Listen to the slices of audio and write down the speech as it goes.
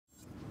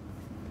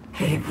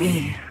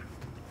Baby,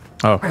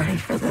 Oh, ready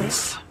for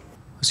this?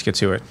 let's get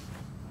to it.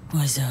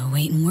 Was a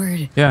waiting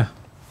word. Yeah.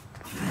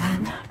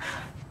 Then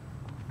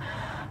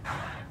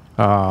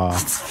Oh,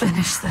 let's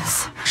finish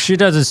this. she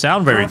doesn't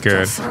sound very Left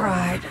good. us a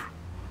ride.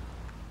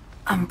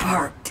 I'm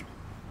parked.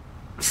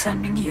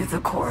 Sending you the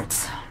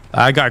cords.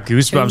 I got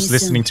Journey goosebumps soon.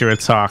 listening to her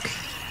talk.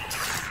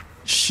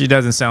 She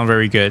doesn't sound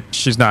very good.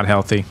 She's not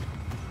healthy.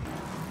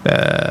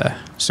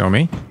 So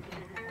me?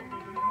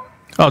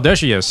 Oh, there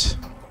she is.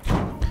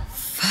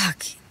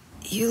 Fuck.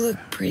 You look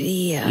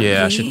pretty,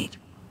 Yeah, she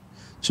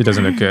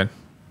doesn't look good.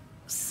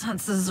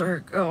 Senses are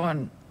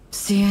going.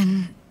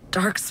 Seeing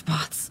dark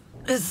spots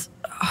is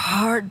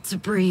hard to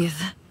breathe.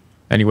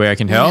 Any way I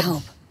can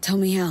help? Tell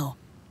me how.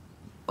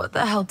 What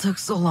the hell took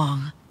so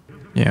long?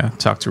 Yeah,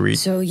 talk to Reed.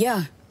 So,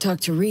 yeah, talk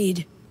to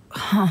Reed.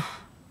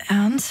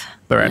 And?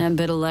 All right. And a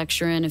bit of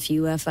lecturing, a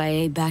few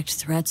FIA-backed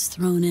threats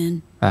thrown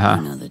in. Uh-huh.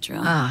 You know the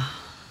drill.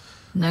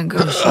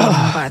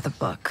 Negotiating by the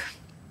book.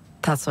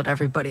 That's what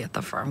everybody at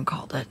the firm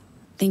called it.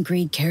 Think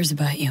Reed cares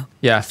about you.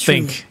 Yeah,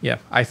 Truly. think. Yeah,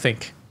 I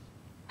think.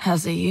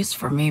 Has a use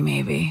for me,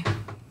 maybe.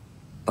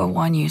 But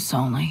one use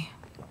only.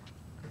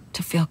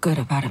 To feel good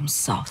about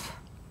himself.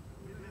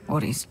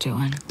 What he's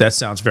doing. That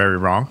sounds very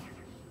wrong.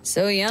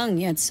 So young,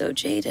 yet so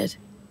jaded.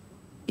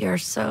 You're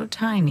so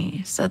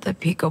tiny, said the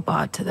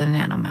Picobot to the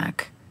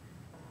nanomech.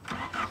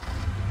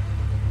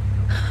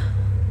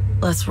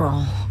 Let's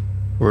roll.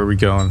 Where are we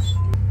going?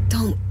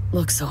 Don't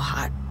look so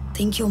hot.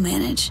 Think you'll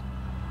manage?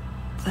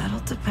 That'll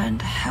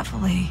depend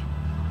heavily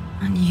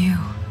on you.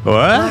 What?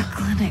 Black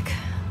Clinic,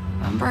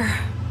 remember?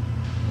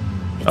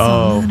 It's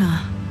Oh. on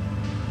Luna.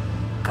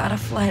 Got a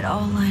flight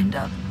all lined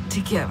up to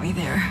get me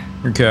there.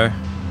 Okay.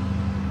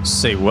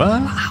 Say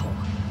what? Wow.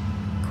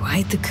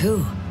 Quite the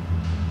coup.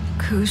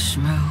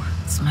 Kushmu,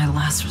 it's my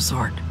last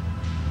resort.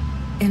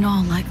 In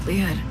all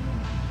likelihood,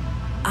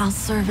 I'll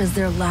serve as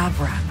their lab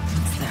rat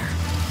once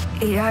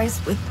they're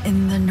AIs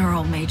within the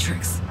neural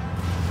matrix.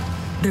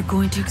 They're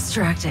going to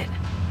extract it.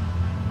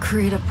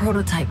 Create a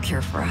prototype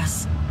cure for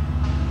us.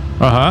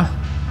 Uh-huh.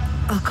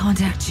 I'll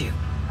contact you.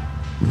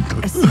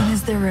 As soon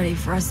as they're ready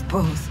for us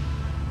both.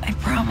 I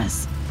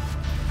promise.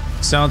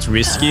 Sounds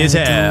risky as I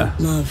hell. don't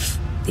love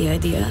the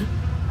idea.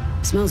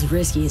 Smells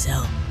risky as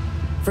hell.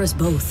 For us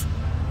both.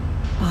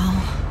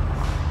 Well,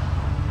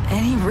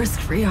 any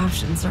risk-free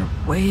options are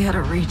way out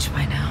of reach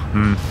by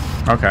now.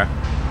 Okay.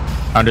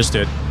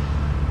 Understood.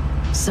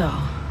 So,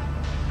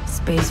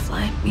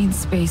 spaceflight means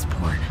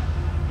spaceport.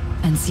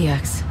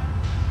 NCX.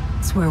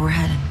 It's where we're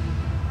headed.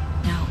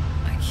 Now,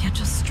 I can't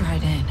just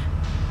stride in.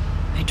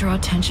 I draw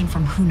attention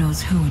from who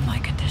knows who in my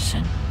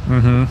condition.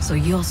 So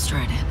you'll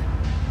stride in.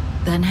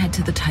 Then head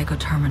to the Tycho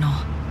terminal.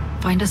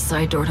 Find a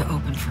side door to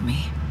open for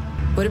me.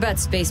 What about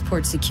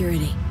spaceport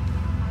security?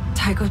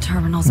 Tycho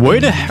terminal's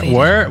Where being the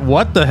invaded.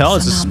 what the hell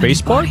is a So not many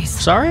spaceport? bodies.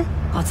 Sorry?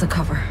 Lots of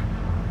cover.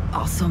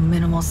 Also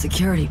minimal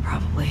security,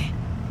 probably.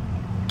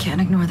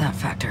 Can't ignore that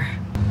factor.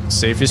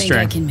 Safe is Think I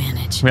strength. can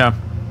manage. Yeah.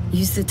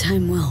 Use the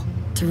time well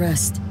to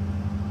rest.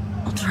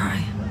 I'll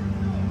try.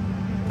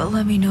 But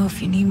let me know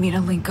if you need me to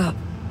link up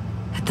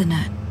at the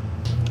net.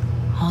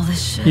 All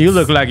this shit. You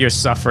look like you're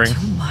suffering.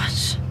 too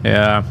much.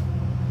 Yeah.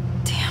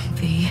 Damn,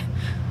 V.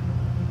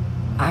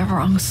 I've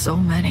wronged so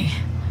many.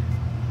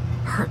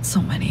 Hurt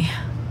so many.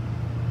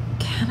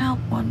 Can't help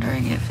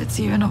wondering if it's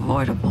even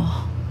avoidable.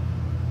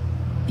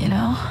 You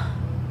know?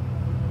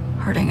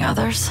 Hurting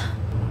others?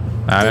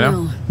 I don't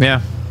know.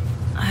 Yeah.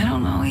 I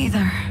don't know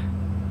either.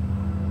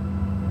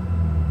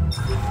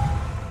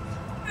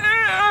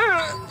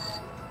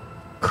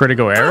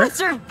 Critical error?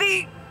 Sir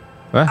V.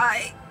 What?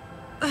 I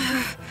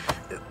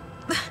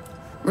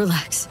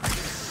Relax.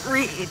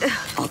 read.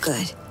 All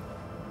good.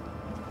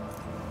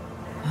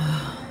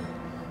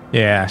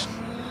 Yeah.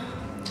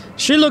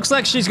 She looks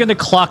like she's gonna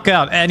clock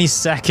out any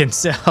second,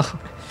 so...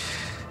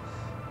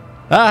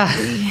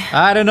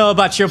 I don't know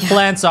about your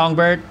plan,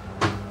 Songbird.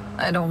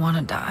 I don't want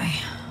to die.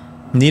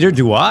 Neither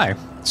do I.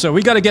 So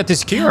we gotta get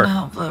this cure. Can't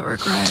help but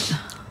regret.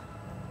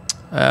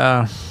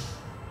 I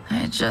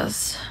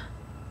just...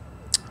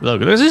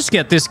 Look, let's just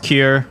get this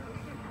cure,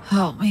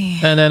 Help me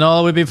and then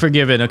all will be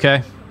forgiven,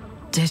 okay?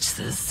 ditch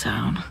this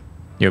town.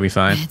 You'll be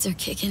fine. Meds are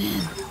kicking in.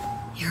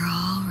 You're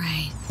all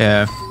right.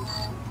 Yeah.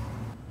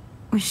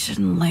 We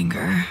shouldn't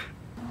linger.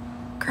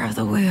 Grab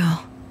the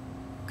wheel.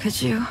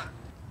 Could you?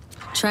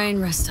 Try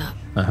and rest up.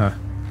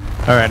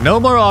 Alright,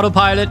 no more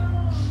autopilot.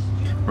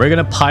 We're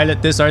gonna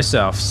pilot this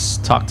ourselves.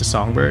 Talk to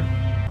Songbird.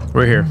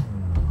 We're here.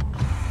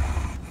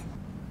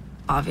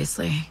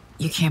 Obviously,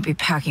 you can't be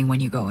packing when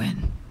you go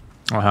in.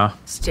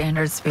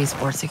 Standard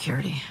spaceport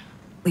security.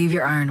 Leave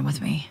your iron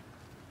with me.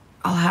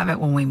 I'll have it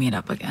when we meet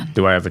up again.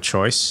 Do I have a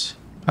choice?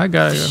 I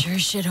gotta go. Sure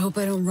shit hope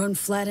I don't run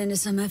flat into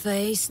some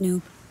FIA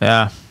snoop.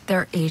 Yeah.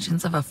 They're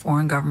agents of a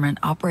foreign government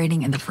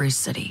operating in the free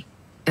city.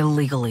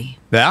 Illegally.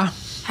 Yeah?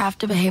 Have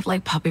to behave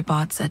like puppy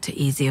bots set to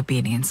easy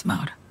obedience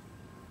mode.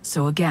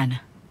 So again,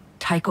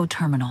 Tycho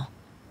Terminal.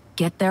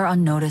 Get there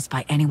unnoticed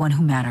by anyone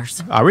who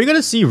matters. Are we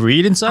gonna see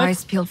Reed inside?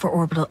 Eyes peeled for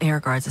orbital air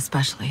guards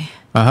especially.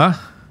 Uh-huh.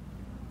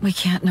 We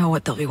can't know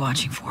what they'll be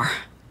watching for.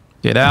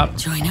 Get out.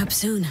 Join up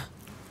soon.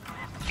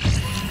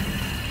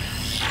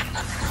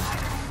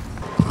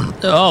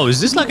 Oh, is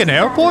this like an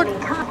airport?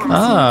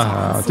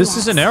 Ah, this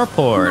is an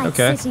airport.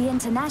 Okay. City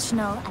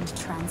International and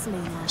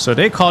Translunar. So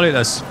they call it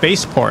a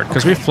spaceport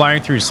because we're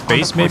flying through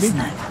space, maybe?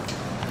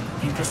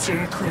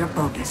 Inferior clear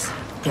bogus.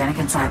 Danik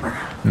and Cyber.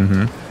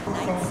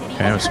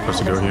 Okay, I was supposed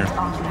to go here.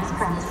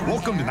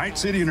 Welcome to Night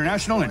City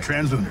International and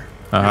Translunar.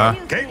 Uh-huh.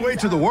 Gateway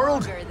to the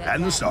world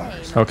and the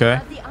stars. Okay.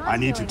 I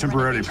need to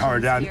temporarily power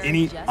down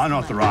any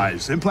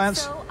unauthorized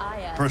implants,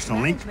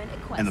 personal link,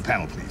 and the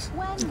panel, please.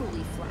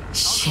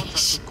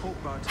 Sheesh.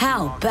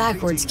 How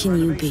backwards can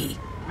you be?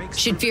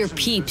 Should fear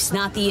peeps,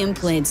 not the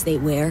implants they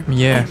wear.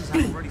 Yeah.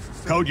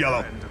 Code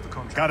yellow.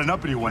 Got an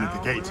uppity one at the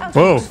gate.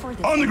 Whoa.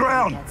 On the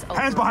ground.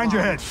 Hands behind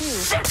your head.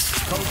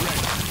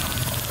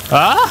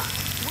 Ah?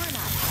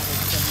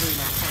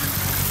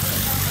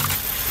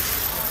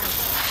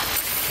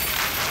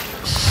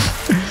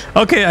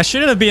 Okay, I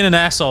shouldn't have been an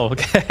asshole,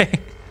 okay?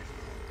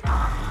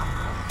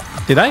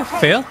 Did I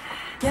fail?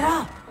 Get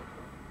up.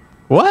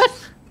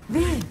 What?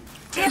 V.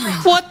 Damn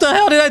it. What the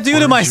hell did I do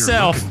to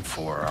myself?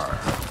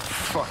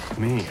 Fuck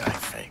me, I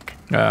think.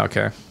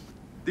 Okay.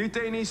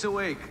 Detainees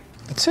awake.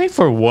 Say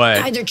for what?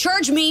 Either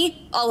charge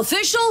me, all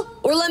official,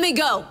 or let me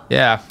go.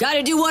 Yeah.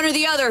 Gotta do one or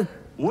the other.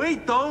 We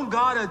don't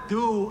gotta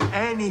do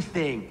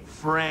anything,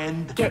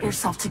 friend. Get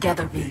yourself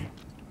together, V.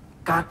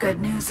 Got good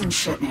news and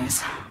shit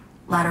news.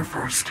 Ladder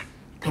first.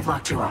 They've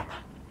locked you up.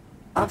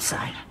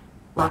 Upside.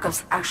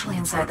 Lockup's actually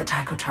inside the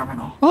Tycho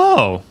terminal.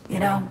 Oh. You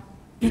know,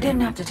 you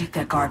didn't have to take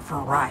that guard for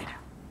a ride.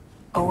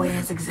 OA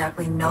has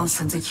exactly no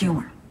sense of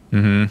humor.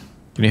 Can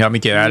you help me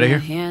get out of here?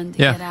 Hand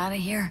to Yeah. get out of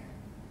here.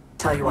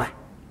 Tell you what,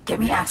 get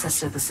me access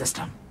to the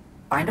system.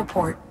 Find a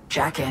port,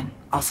 jack in,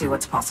 I'll see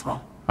what's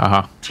possible.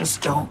 Uh-huh.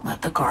 Just don't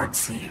let the guards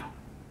see you.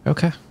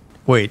 Okay.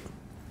 Wait.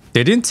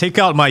 They didn't take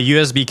out my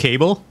USB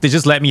cable? They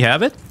just let me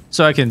have it?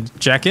 So I can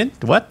jack in?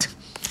 What?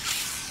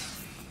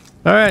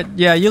 Alright,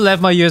 yeah, you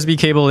left my USB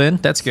cable in.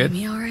 That's good.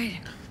 Me all right?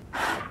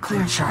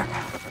 Clear and sharp.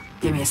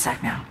 Give me a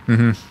sec now.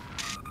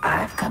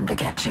 I've come to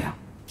get you.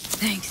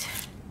 Thanks.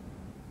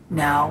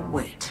 Now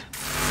wait.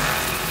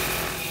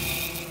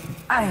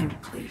 Iron,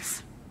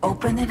 please.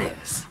 Open it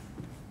is.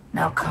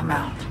 Now come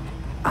out.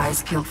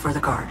 Eyes peeled for the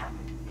guard.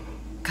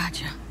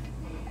 Gotcha.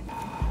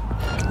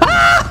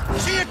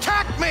 She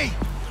attacked me!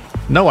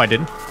 No, I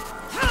didn't.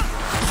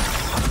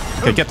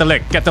 Okay, get the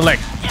leg. Get the leg.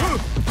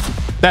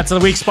 That's the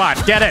weak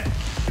spot. Get it.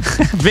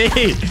 V,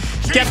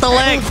 get the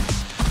leg.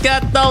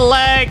 Get the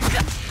leg.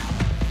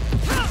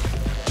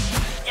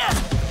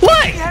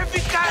 What? Heavy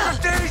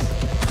characters!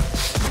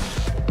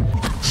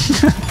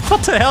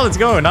 What the hell is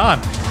going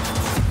on?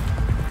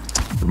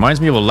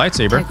 Reminds me of a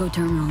lightsaber. Tycho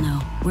terminal now.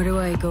 Where do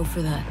I go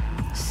for that?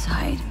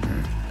 Side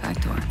or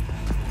back door?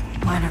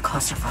 Minor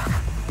clusterfuck.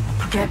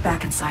 Get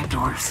back inside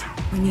doors.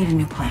 We need a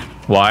new plan.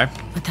 Why?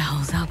 What the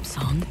hell's up,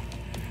 Song?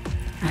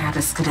 I had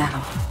to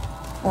skedaddle.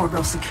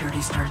 Orbital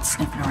security started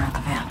sniffing around the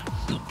van.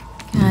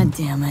 God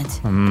damn it.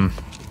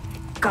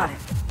 Got it.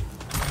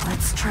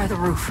 Let's try the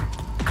roof.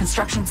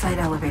 Construction site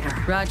elevator.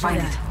 Roger Find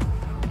that. it.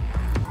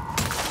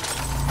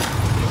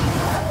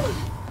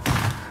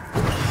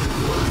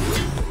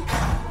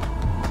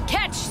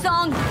 Catch,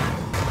 Song!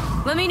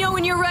 Let me know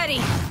when you're ready.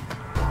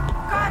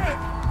 Got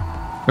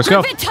it. Let's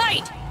go. Grip it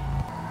tight!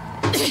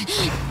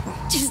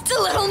 Just a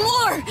little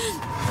more!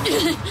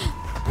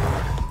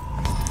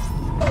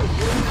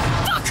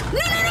 Fuck!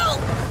 No, no, no!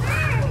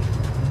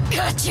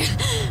 Gotcha!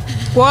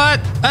 What?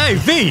 Hey,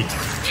 V!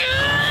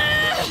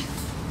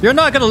 You're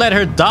not gonna let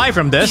her die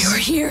from this. You're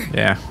here.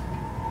 Yeah.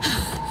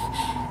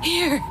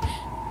 Here.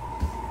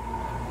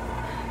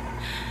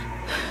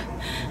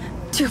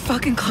 Too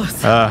fucking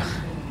close.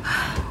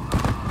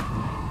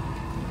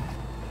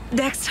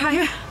 Next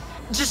time?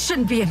 Just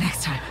shouldn't be a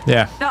next time.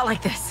 Yeah. Not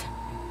like this.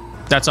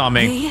 That's on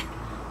me.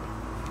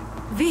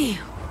 V,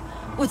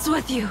 what's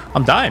with you?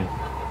 I'm dying.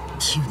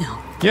 You know,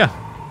 Yeah.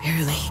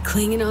 barely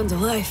clinging on to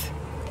life.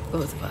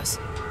 Both of us.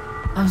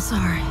 I'm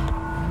sorry.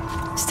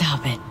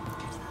 Stop it.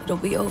 It'll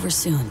be over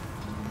soon.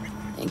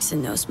 Thanks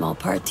in no small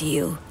part to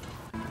you.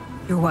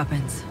 Your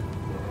weapons.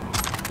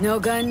 No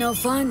gun, no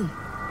fun.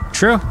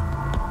 True.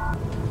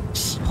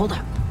 Shh, hold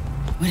up.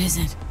 What is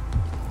it?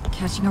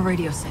 Catching a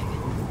radio sig.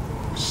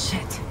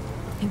 Shit.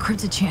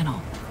 Encrypted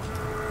channel.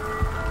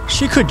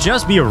 She could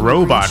just be a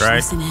robot, right?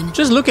 Listening.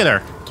 Just look at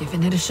her.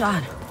 Giving it a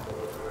shot.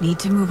 Need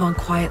to move on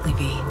quietly,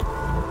 V.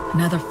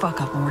 Another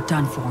fuck up and we're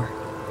done for.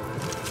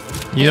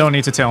 You don't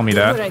need to tell me Did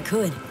what that. I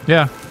could.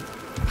 Yeah.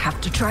 Have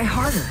to try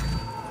harder.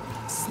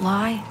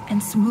 Sly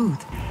and smooth.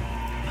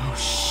 Oh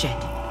shit.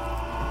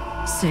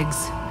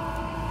 SIGs.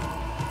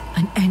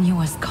 An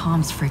NUS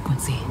comms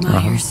frequency.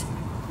 Myers.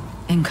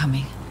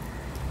 Incoming.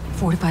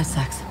 45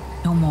 secs.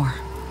 No more.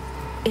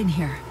 In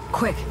here.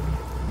 Quick.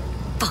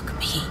 Fuck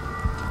me.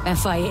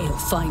 FIA will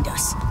find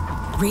us.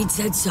 Reed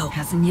said so.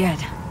 Hasn't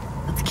yet.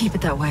 Let's keep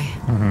it that way.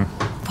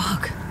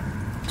 Fuck.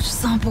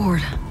 Just on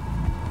board.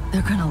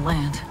 They're gonna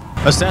land.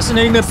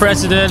 Assassinating the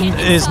president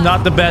is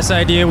not the best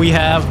idea we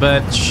have,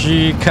 but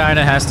she kind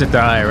of has to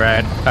die,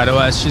 right?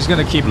 Otherwise, she's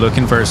gonna keep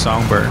looking for a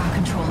songbird.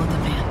 Control of the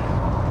van.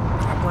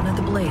 Grab one of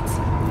the blades.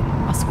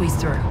 I'll squeeze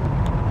through.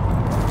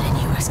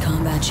 NUS Airbox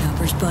combat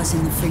choppers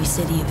buzzing the free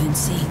city of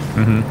NC.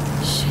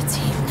 Shit's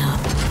heating up.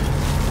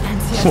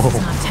 NCS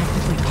is not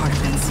technically part of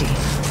NC.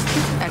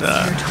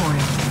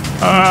 Extraterritorial.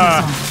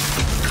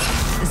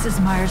 This is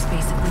Myers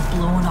basically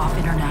blowing off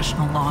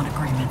international law and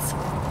agreements.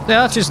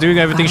 Yeah, she's doing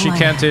everything she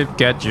can to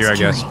get you, I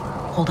guess. Security.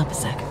 Hold up a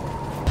sec.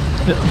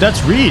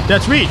 That's Reed.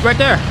 That's Reed right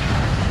there.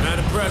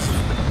 Madam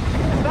President,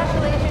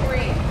 Special Agent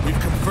Reed. we've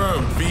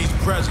confirmed V's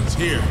presence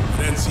here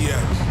at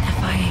NCX.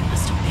 FIA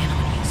must have been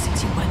on you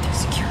since you went through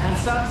security. And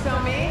so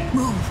me?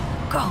 Move.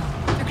 Go.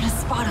 They're gonna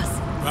spot us.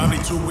 Probably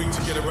too weak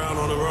to get around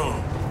on her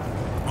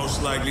own.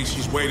 Most likely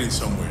she's waiting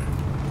somewhere,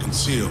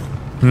 concealed.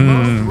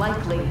 Most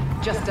likely.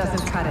 Just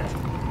doesn't cut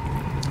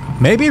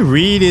it. Maybe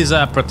Reed is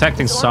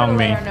protecting Does Orbital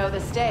Songmi. Air know the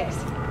stakes?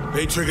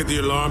 They triggered the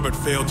alarm but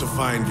failed to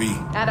find V.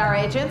 And our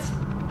agents?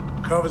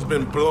 Cover's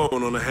been blown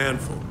on a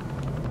handful.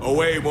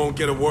 OA won't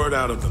get a word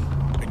out of them.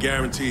 I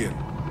guarantee it.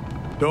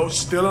 Those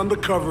still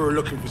undercover are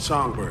looking for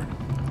Songbird.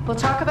 We'll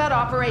talk about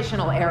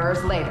operational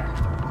errors later.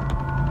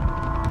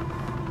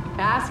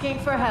 Asking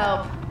for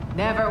help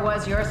never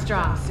was your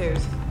strong suit.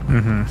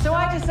 So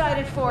I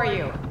decided for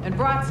you and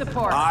brought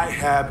support. I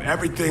have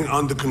everything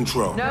under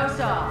control. No,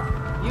 Saul.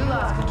 You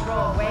lost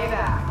control way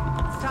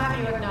back. It's time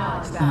you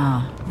acknowledge that.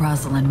 Ah,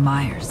 Rosalind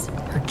Myers.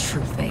 Her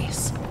true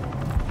face.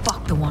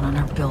 Fuck the one on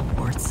her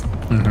billboards.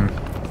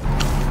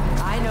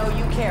 I know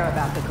you care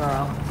about the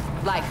girl.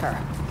 Like her.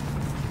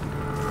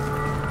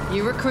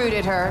 You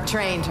recruited her,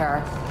 trained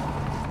her.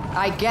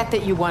 I get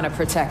that you want to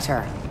protect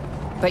her.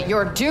 But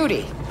your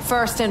duty,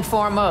 first and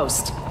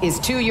foremost, is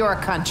to your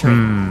country.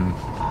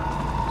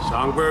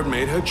 Songbird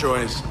made her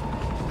choice.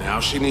 Now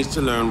she needs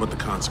to learn what the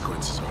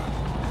consequences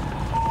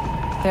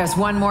are. There's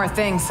one more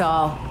thing,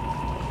 Saul.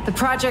 The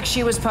project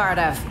she was part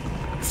of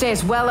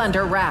stays well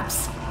under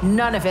wraps.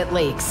 None of it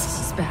leaks.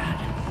 This is bad.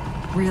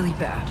 Really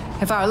bad.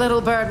 If our little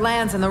bird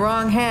lands in the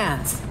wrong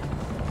hands,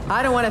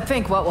 I don't want to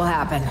think what will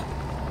happen.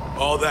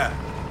 All that.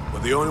 We're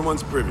the only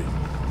ones privy.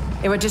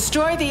 It would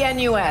destroy the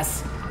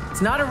NUS.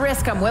 It's not a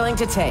risk I'm willing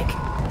to take.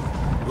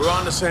 We're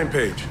on the same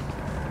page.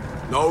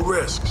 No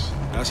risks.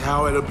 That's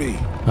how it'll be.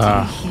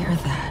 I hear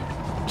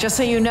that. Just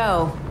so you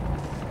know,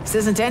 this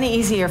isn't any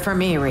easier for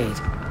me, Reed.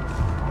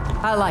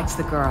 I liked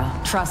the girl,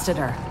 trusted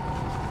her.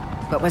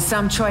 But with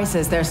some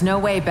choices, there's no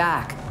way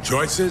back.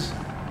 Choices?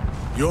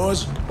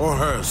 Yours or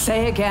hers?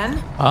 Say again?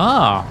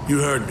 You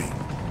heard me.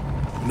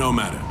 No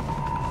matter.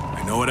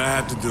 I know what I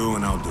have to do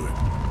and I'll do it.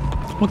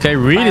 Okay,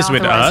 Reed is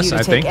with authorize us, you to I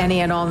take think.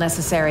 any and all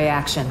necessary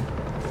action.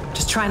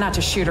 Just try not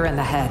to shoot her in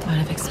the head. I'd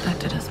have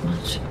expected as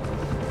much.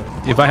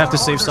 If I have to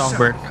save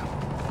Songbird.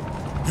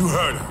 You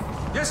heard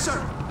her. Yes,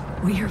 sir.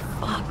 We are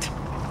fucked.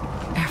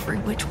 Every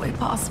which way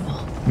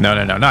possible. No,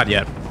 not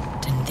yet.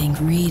 Didn't think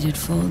Reed would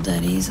fold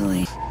that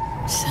easily.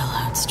 Sell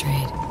out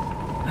straight.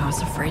 I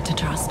was afraid to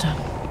trust him.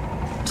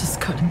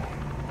 Just couldn't.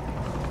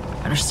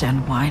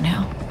 Understand why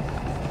now?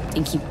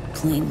 Think he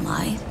plain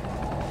lied?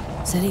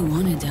 Said he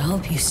wanted to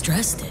help you,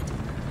 stressed it.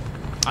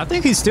 I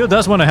think he still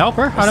does want to help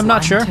her. I'm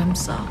not Lying sure. to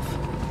himself.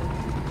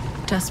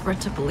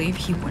 Desperate to believe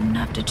he wouldn't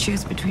have to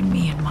choose between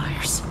me and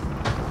Myers.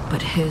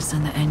 But his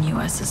and the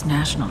NUS's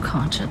national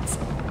conscience.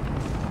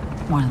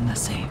 One and the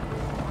same.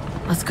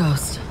 Let's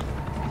ghost.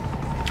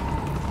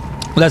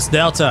 Let's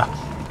Delta.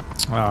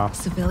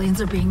 Civilians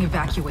are being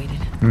evacuated.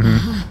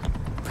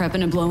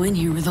 Prepping to blow in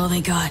here with all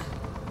they got.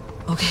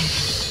 Okay.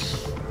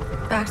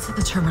 Back to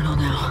the terminal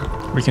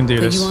now. We can do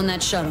Put this. you on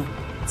that shuttle.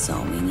 That's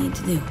all we need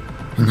to do.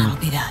 And that'll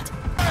be that.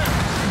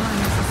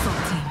 Myers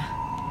assault team.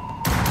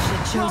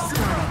 Shit show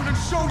started. And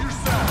show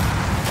yourself.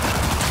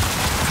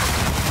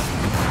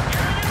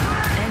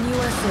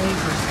 NUSA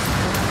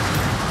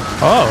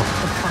versus Oh.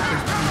 the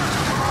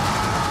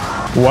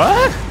fuckers.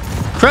 What?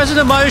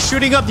 President Myers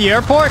shooting up the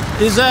airport?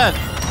 Is that...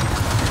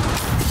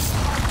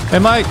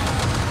 Am I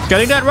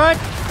getting that right?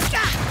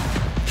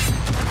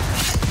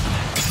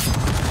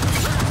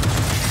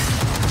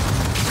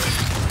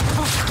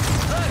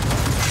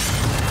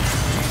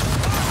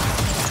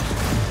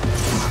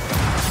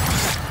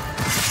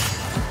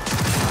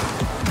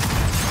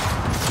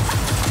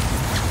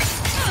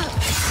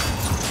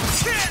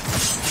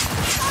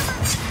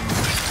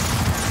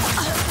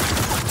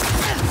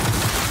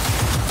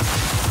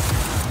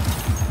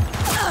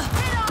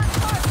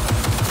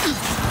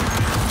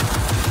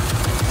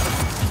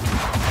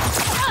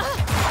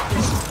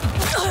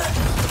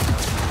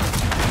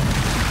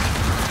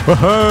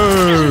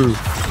 Whoa!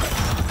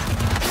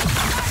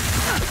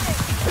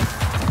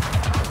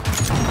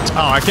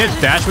 Oh, I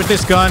can't dash with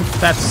this gun?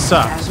 That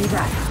sucks.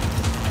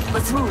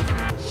 Let's move.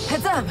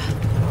 Heads up.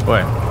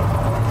 Wait.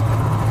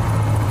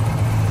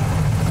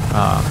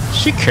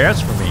 She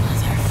cares for me.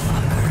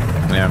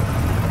 Yeah.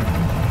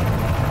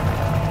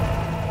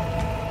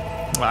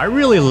 I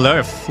really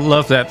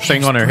love that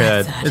thing on her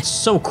head. It's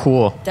so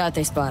cool. Thought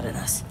they spotted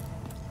us.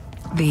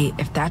 V,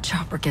 if that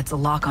chopper gets a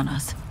lock on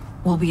us,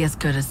 we'll be as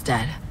good as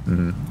dead.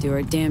 Do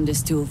our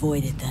damnedest to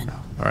avoid it then.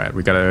 All right,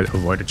 we gotta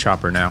avoid a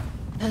chopper now.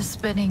 The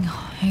spinning.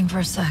 Hang for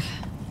a sec.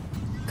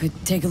 Could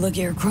take a look at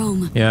your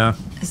chrome. Yeah,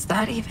 Is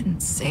that even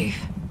safe?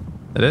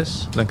 it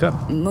is. Link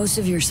up. Most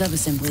of your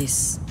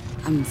sub-assemblies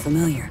I'm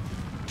familiar.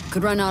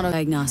 Could run auto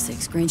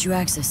diagnostics, grant you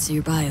access to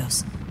your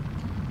BIOS.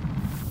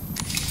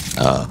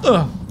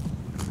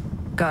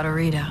 Got a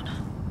readout.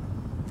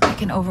 I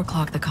can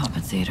overclock the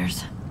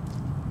compensators.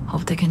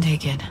 Hope they can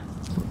take it.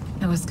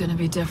 It was gonna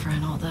be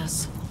different, all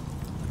this.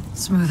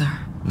 Smoother.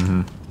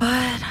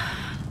 But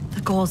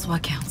the goal is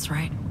what counts,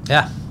 right?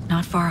 Yeah.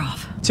 Not far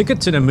off.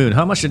 Ticket to the moon.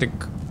 How much did it...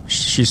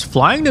 She's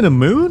flying to the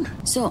moon?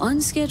 So,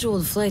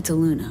 unscheduled flight to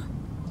Luna.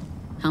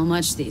 How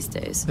much these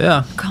days?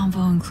 Yeah.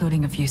 Convo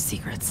including a few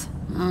secrets.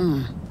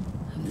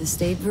 Of the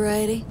state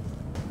variety?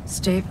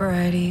 State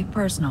variety,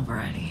 personal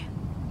variety.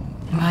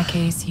 In my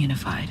case,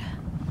 unified.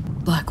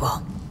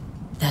 Blackwall.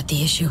 That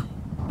the issue?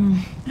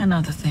 And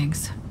other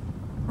things.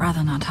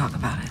 Rather not talk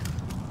about it.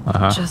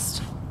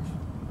 Just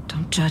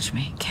don't judge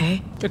me,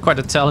 okay? You're quite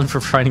a talent for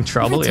finding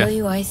trouble, I yeah. tell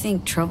you, I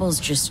think troubles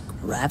just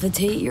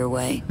gravitate your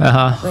way.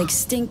 Like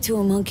stink to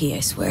a monkey, I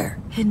swear.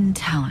 Hidden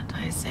talent,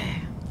 I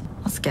say.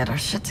 Let's get our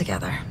shit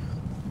together.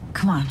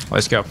 Come on,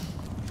 Let's go.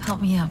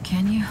 help me out,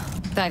 can you?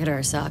 Back at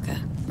Arasaka,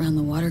 around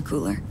the water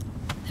cooler,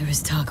 there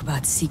was talk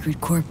about secret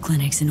corp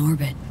clinics in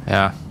orbit.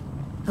 Yeah.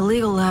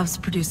 Illegal labs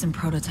producing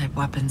prototype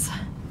weapons.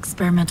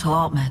 Experimental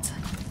alt meds.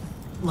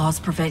 Laws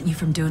prevent you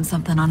from doing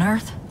something on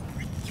Earth.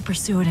 You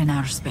pursue it in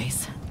outer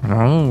space.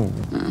 Oh.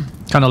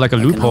 Kind of like a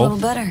Looking a loophole. little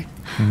better.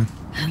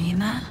 I mean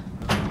that?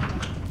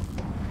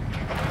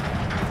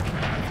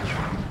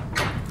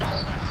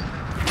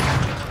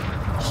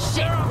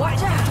 Shit,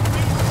 watch out!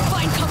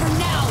 Find cover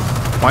now!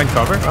 Find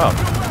cover? Oh.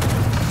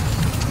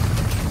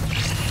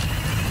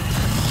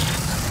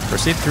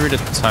 Proceed through the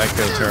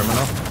Tycho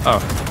terminal. Oh.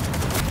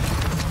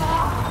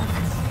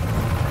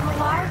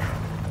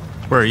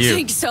 Where are you?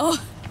 Think so?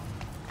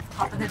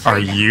 Hop in the Are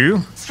train.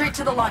 you? Straight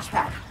to the launch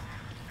pad.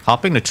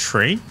 Hopping the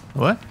train?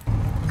 What?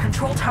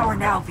 Control tower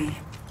now, V.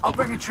 I'll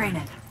bring a train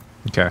in.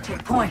 Okay.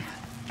 Take point.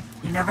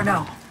 You never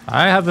know.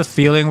 I have a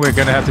feeling we're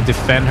gonna have to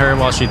defend her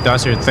while she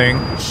does her thing.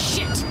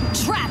 Shit!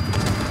 Trap!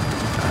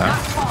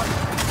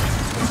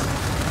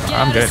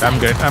 I'm good, I'm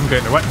good, I'm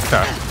good. What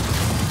the?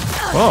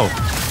 Whoa.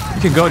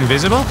 You can go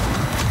invisible?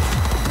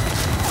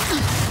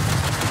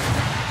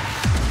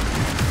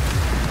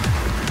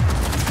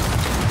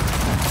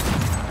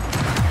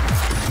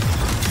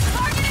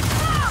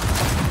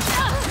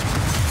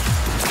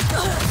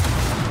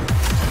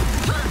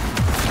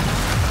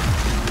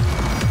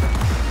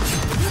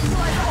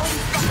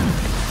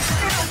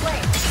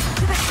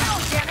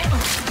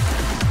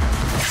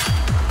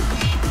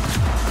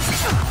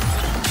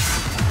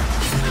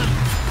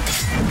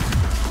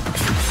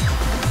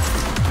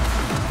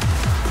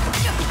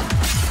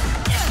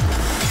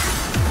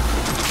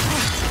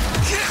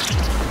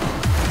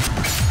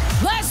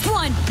 Last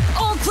one!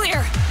 All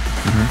clear!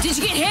 Did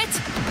you get hit?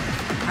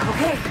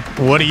 Okay.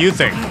 What do you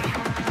think?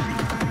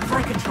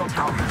 Flight control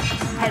tower.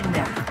 Heading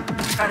there.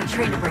 Got a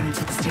train to bring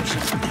into the station.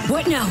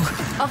 What now?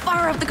 I'll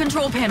fire up the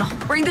control panel.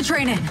 Bring the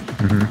train in.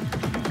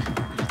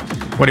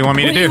 What do you want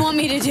me What to do do? you want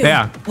me to do?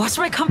 Yeah. Watch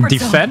my comfort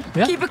Defend? zone.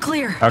 Yeah. Keep it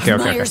clear. Okay, okay,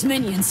 Myers okay.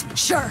 minions.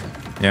 Sure.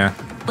 Yeah.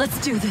 Let's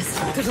do this.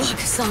 Good luck,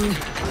 son.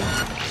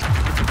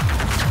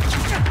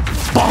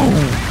 Boom!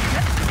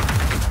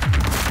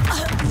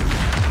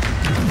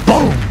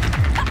 Boom!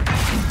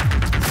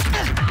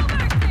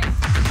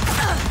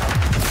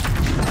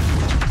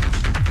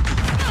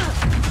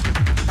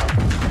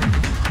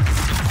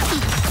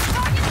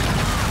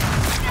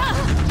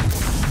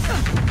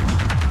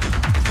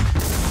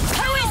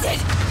 Who is it?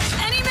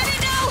 Any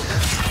minute now?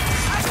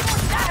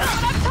 That's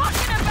what I'm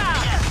talking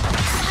about!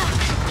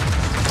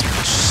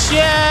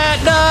 Shit!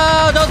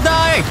 No! Don't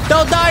die!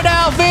 Don't die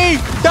now, V!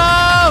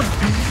 Don't!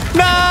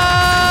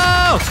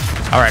 No!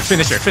 Alright,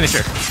 finisher,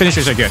 finisher.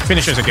 Finishers are good.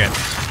 Finishers are good.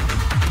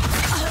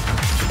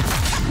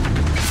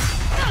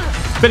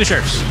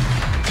 Finishers.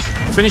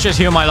 Finishers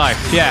heal my life.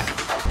 Yeah.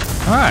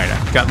 Alright,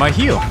 I got my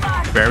heal.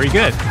 Very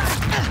good.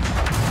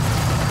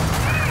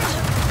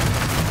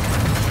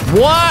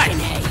 What?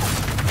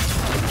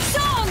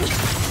 Song!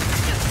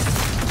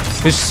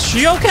 Is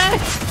she okay?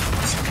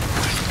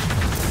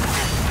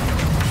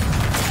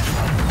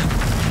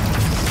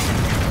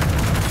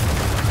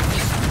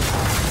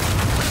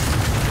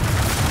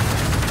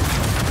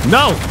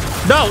 No!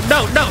 No,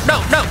 no, no, no,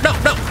 no, no,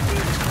 no!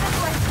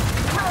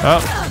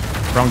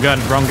 Oh, wrong gun,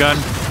 wrong gun.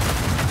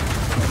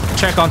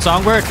 Check on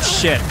Songbird.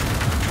 Shit.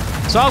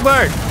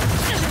 Songbird!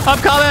 I'm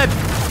coming!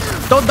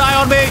 Don't die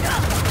on me!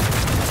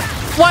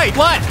 Wait,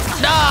 what?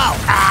 No!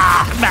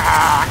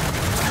 Ah,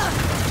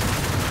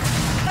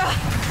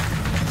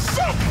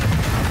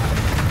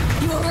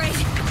 You alright?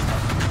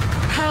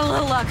 Had a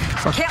little luck.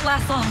 Can't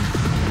last long.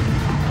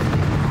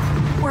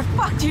 We're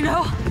fucked, you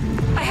know?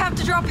 I have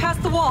to drop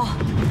past the wall.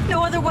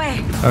 No other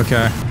way. nah.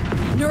 Okay.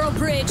 Neural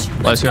bridge.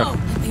 Let's go.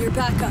 You're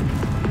back up.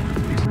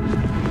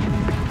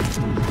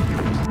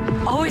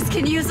 Always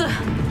can use a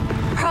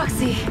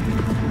proxy.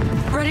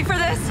 Ready for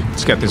this?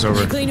 Let's get this over.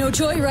 Likely no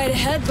joy right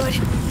ahead, but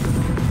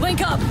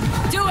link up.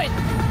 Do it.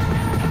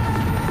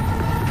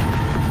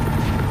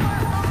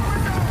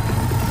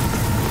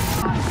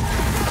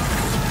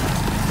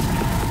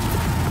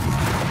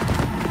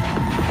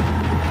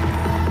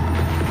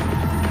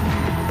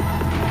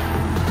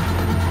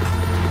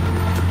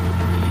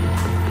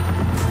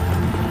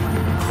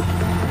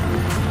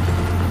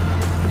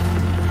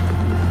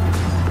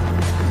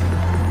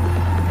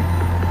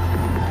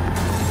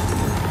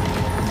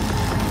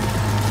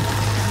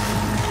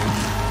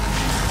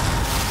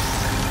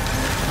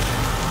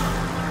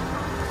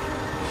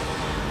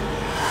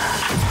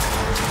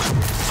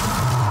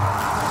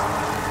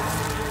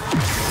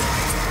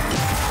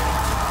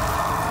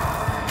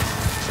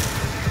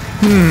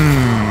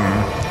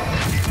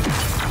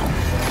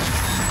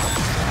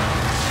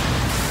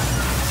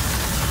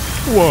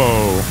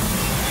 Whoa.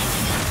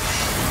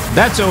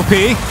 That's OP.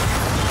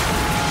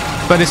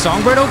 But is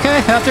Songbird okay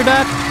after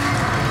that?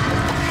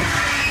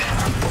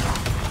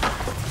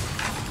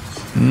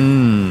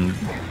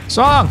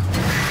 Song!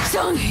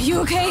 Song, you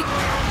okay?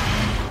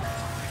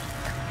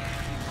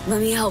 Let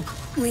me help.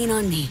 Lean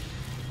on me.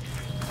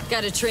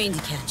 Got a train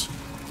to catch.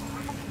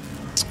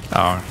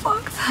 Oh.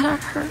 Fuck, that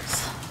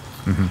hurts.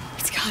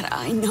 God,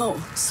 I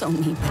know. So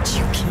me, but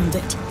you killed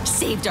it.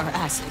 Saved our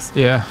asses.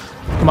 Yeah.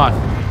 Come on.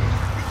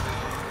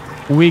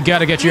 We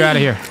gotta get you out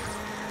of here.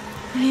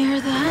 You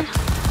hear that?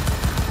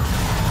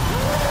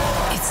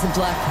 It's the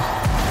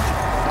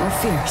Blackwall. No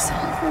fear, son.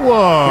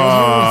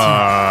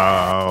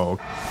 Whoa.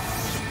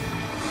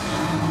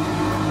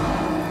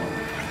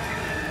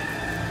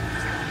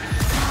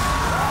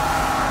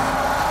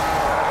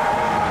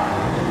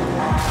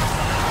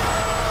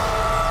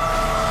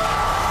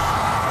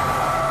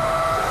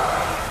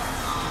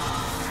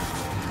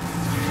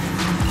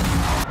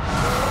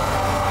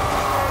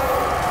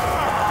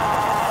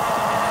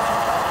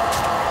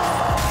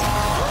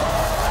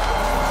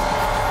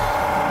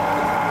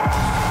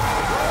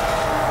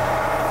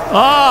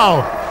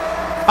 Oh!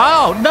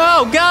 Oh,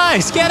 no,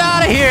 guys, get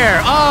out of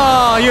here!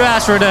 Oh, you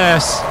asked for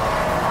this.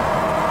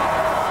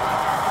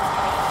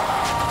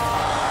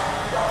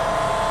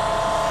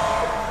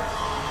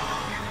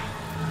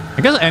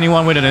 I guess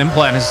anyone with an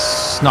implant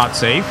is not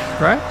safe,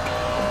 right?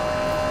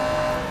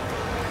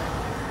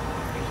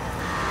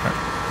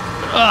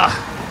 Ugh.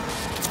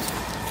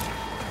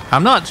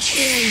 I'm not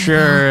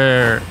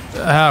sure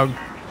how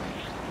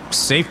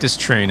safe this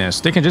train is.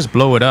 They can just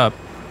blow it up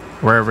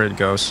wherever it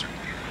goes.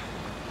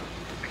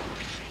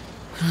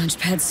 Launch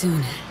pad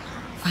soon.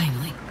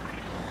 Finally.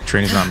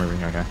 Train is not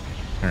moving. Okay.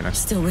 Very nice.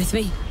 Still with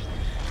me?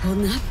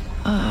 Holding up?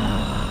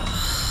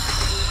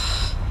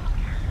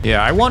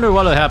 Yeah, I wonder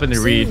what'll happen to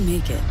So Reed. you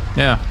make it.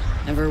 Yeah.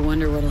 Ever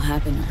wonder what'll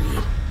happen to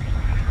Reed?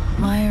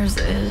 Myers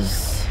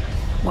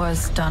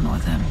was done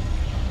with him.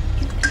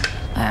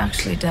 I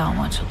actually doubt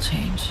much will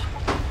change.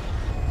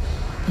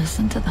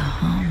 Listen to the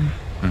hum.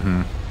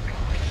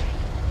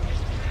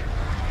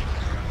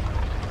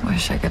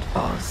 Wish I could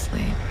fall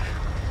asleep.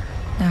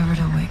 Never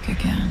to wake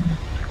again.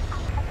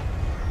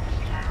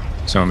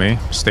 So me,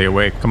 stay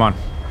awake. Come on.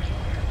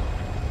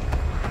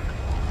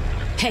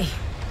 Hey,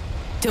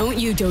 don't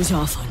you doze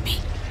off on me.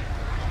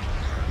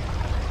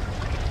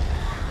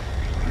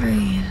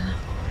 Reed.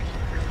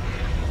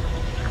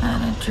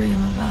 Had a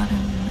dream about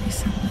him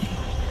recently.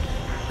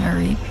 A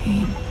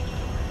repeat.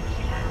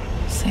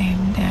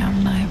 Same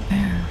damn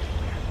nightmare.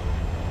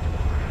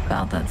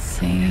 About that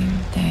same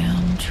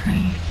damn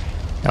train.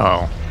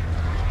 Oh.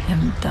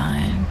 Him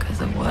dying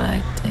because of what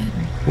I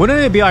did. Wouldn't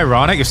it be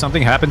ironic if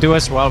something happened to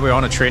us while we're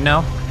on a train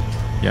now?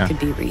 Yeah. Could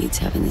be Reed's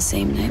having the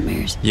same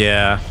nightmares.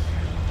 Yeah.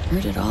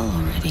 Heard it all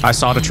already. I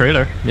saw the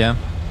trailer. Yeah.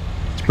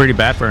 It's pretty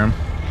bad for him.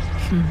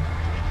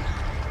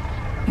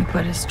 He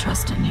put his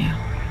trust in you.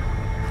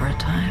 For a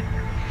time.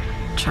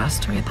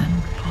 Trust we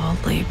then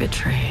boldly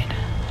betrayed.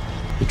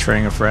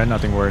 Betraying a friend,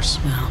 nothing worse.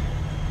 Well,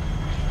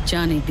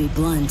 Johnny'd be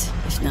blunt,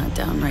 if not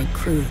downright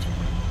crude.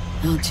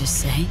 I'll just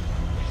say,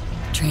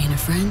 betraying a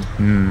friend,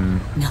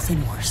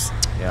 nothing worse.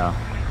 Yeah.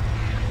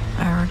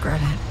 I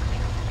regret it.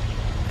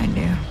 I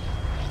do.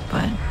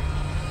 But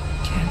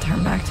can't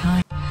turn back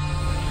time.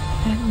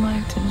 I'd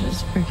like to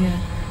just forget.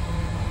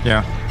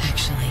 Yeah.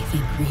 Actually, I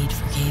think Reed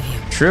forgave you.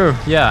 True.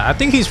 Yeah, I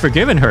think he's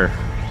forgiven her.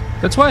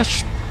 That's why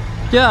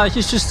yeah,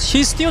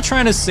 he's still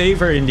trying to save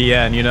her in the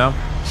end, you know?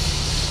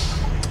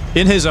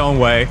 In his own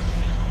way.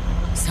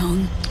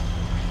 Song?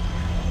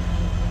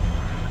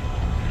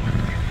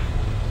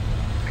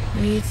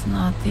 Reed's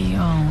not the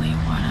only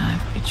one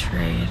I've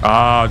betrayed.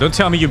 Oh, don't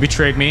tell me you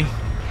betrayed me.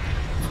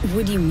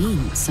 What do you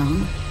mean,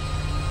 Song?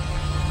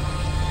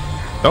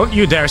 Don't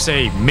you dare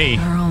say me.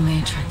 Neural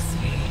Matrix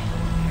V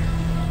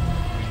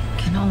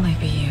can only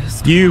be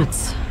used You.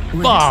 once.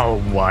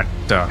 Oh, what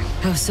the?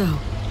 How so?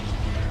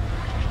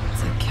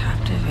 It's a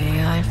captive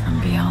AI from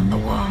beyond the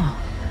wall.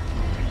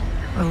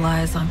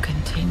 Relies on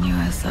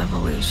continuous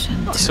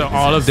evolution to So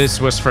all of exist.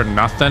 this was for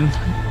nothing?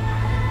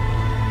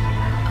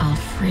 I'll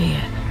free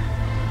it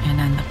and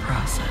end the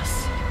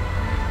process.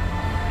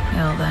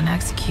 It'll then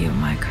execute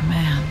my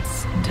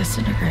commands and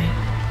disintegrate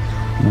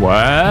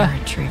What?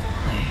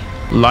 irretrievably.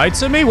 Lied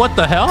to me? What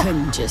the hell?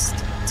 Couldn't just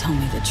tell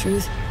me the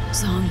truth,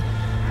 Song.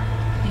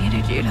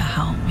 Needed you to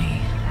help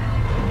me.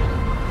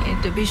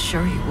 Needed to be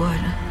sure you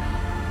would.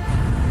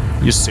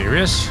 You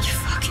serious? You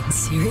fucking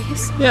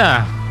serious?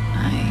 Yeah.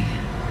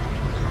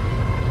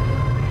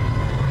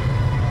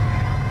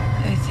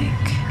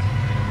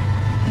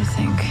 I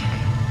think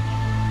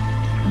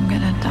I'm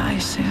gonna die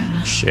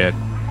soon. Shit.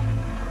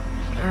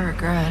 I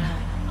regret.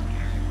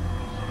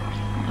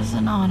 I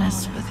wasn't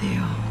honest with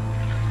you.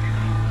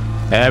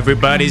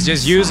 Everybody's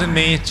just using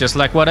me, just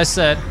like what I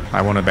said.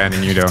 I won't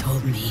abandon you You though.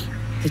 told me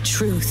the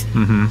truth.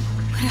 Mm-hmm.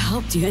 Would have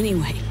helped you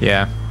anyway.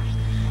 Yeah.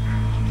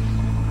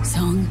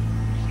 Song?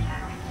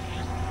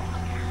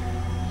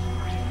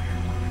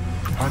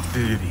 Hot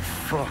diggity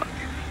fuck.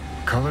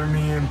 Color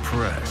me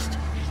impressed.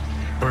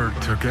 Bird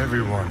took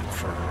everyone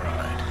for a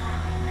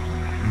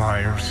ride.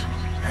 Myers,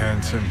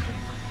 Hanson,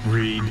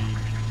 Reed,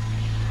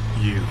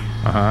 you.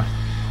 Uh-huh.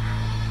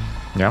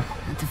 Yeah.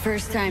 The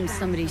first time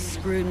somebody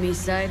screwed me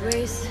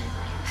sideways,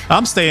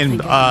 I'm staying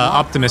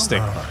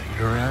optimistic.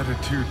 Your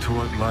attitude to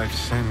what life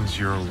sends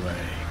your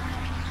way.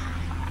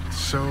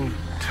 So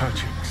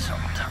touching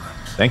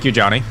sometimes. Thank you,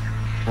 Johnny.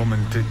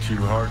 Woman did you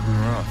hard and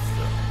rough,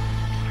 though.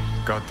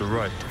 Got the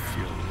right to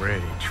feel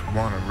rage,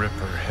 want to rip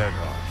her head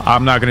off.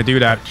 I'm not gonna do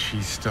that. But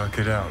she stuck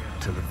it out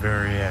to the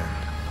very end.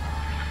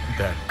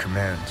 That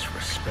commands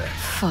respect.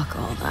 fuck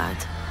all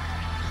that.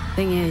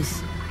 Thing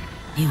is,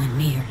 you and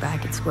me are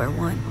back at square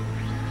one.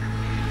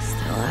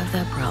 Still have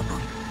that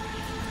problem.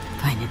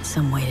 Finding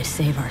some way to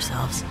save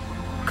ourselves.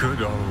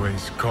 Could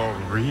always call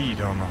Reed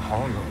on the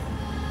hollow.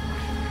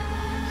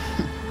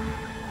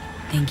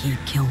 Think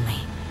he'd kill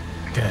me.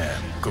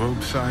 Damn,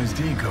 globe-sized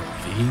ego,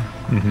 V.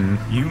 Mm-hmm.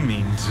 You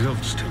mean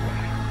zilch to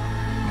him.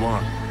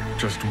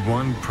 Just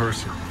one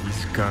person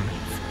he's gunning.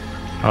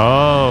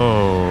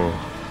 Oh.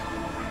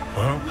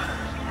 Well,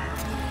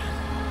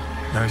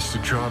 nice to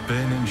drop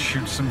in and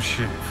shoot some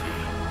shit, V.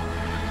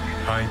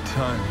 High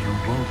time you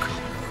woke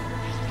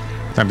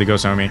up. Time to go,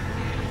 Somi.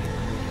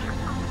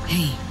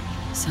 Hey,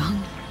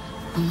 Song,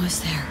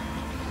 almost there.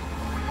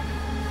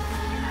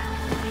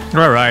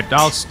 All right,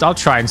 I'll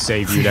try and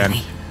save you then.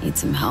 Really need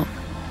some help.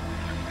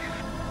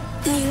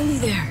 Nearly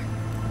there.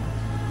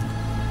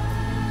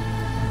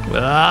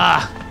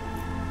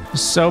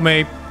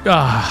 Somi.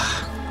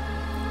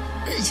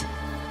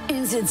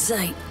 Ends in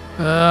sight.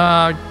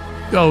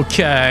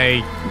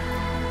 Okay.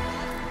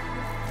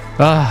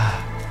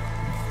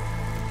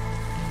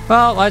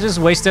 Well, I just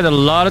wasted a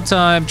lot of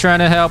time trying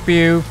to help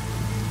you.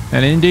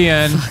 And in the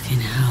end... Fucking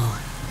hell.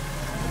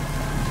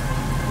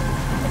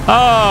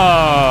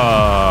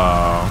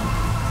 Oh!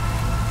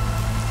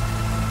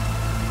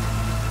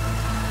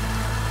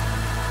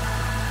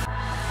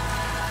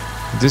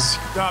 This...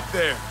 Stop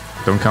there.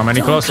 Don't come any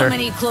closer. Don't come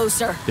any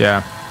closer.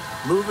 Yeah.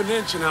 Move an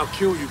inch and I'll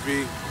kill you,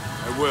 V.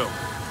 I will.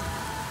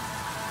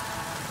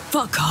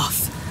 Fuck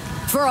off.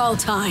 For all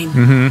time.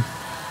 Mm-hmm.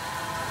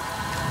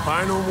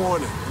 Final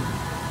warning.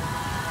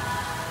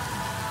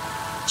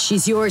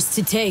 She's yours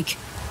to take.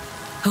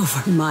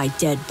 Over my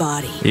dead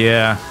body.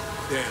 Yeah.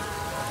 Damn.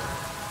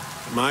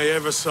 Am I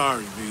ever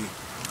sorry, V?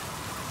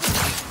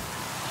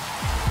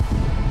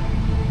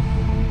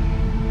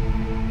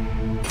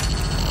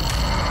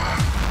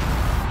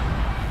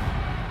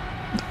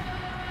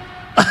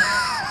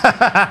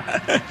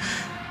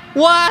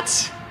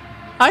 What?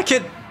 I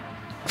could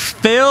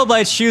fail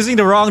by choosing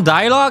the wrong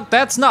dialogue?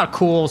 That's not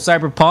cool,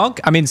 Cyberpunk.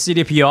 I mean,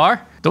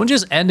 CDPR. Don't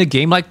just end the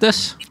game like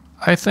this.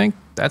 I think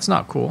that's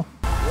not cool.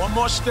 One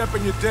more step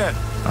and you're dead.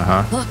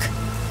 Uh-huh. Look.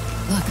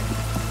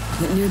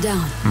 Putting you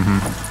down. Mm-hmm.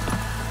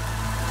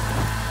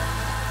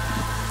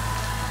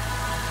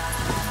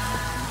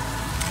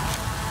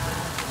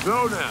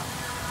 Go now.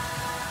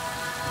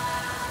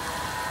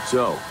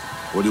 So,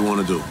 what do you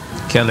want to do?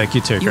 Can't let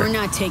you take her. You're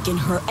not taking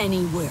her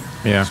anywhere.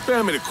 Yeah.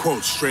 Spare me the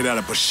quote straight out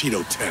of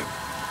Bushido 10.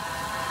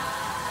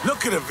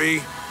 Look at her,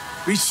 V.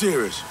 Be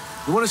serious.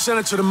 You want to send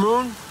her to the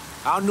moon?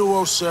 Our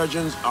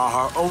neurosurgeons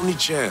are her only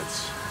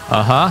chance.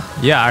 Uh-huh.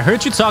 Yeah, I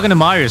heard you talking to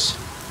Myers.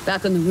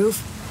 Back on the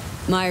roof,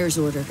 Myers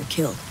ordered her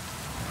killed.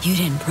 You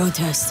didn't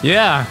protest.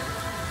 Yeah.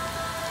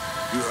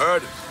 You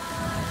heard it.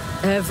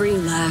 Every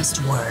last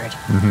word.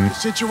 Mm-hmm. The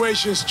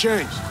situation's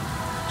changed.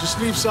 Just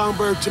leave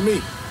Songbird to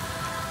me.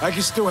 I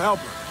can still help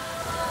her.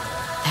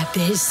 That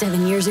biz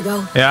 7 years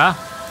ago, Yeah?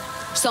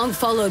 Song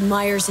followed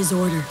Myers'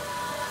 order,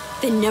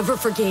 then never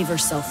forgave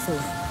herself for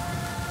it.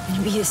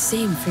 It'll be the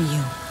same for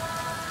you.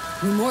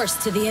 Remorse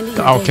to the end of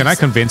your days. Can I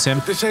convince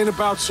him? This ain't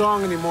about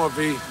Song anymore,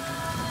 V.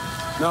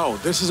 No,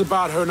 this is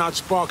about her not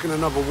sparking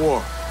another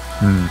war.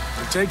 I'm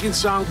taking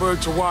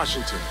Songbird to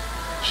Washington.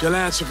 She'll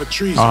answer for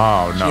treason.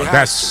 Oh, no. She has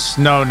That's...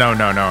 No.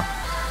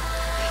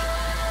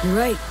 You're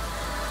right.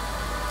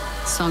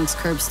 Song's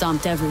curb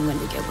stomped everyone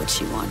to get what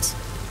she wants.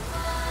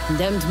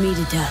 Condemned me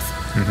to death.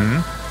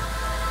 Mm-hmm.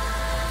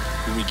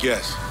 Let me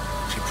guess.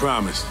 She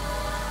promised.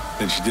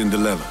 Then she didn't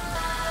deliver.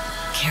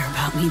 Care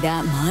about me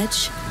that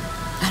much?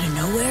 Out of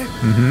nowhere?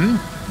 Mm-hmm.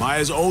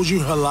 Myers owes you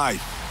her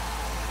life.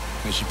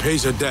 And she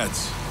pays her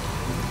debts.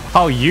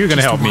 Oh, you're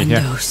gonna Just help me. one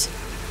Yeah. dose.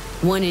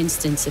 One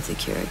instance if the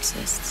cure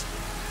exists.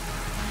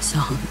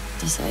 Song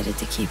decided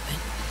to keep it,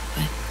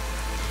 but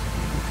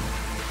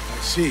I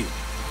see.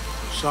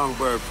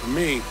 Songbird for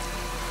me,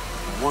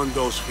 one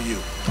dose for you.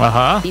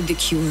 Uh-huh. need the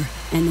cure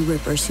and the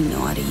rippers who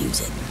know how to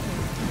use it.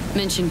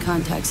 Mention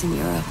contacts in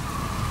Europe.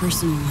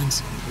 Personal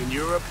ones. In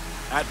Europe,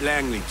 at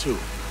Langley, too.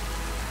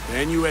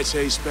 The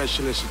NUSA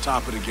specialists are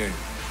top of the game.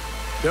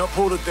 They'll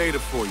pull the data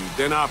for you,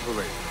 then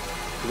operate.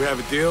 Do we have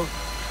a deal?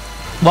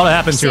 What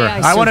happened to her?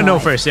 Say I want to know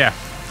survived. first, yeah.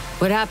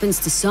 What happens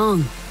to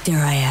Song,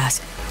 dare I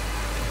ask?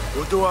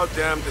 We'll do our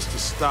damnedest to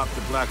stop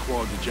the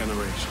Blackwall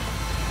degeneration.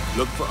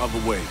 Look for other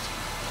ways.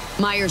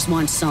 Myers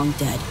wants Song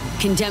dead.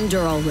 Condemned her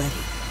already.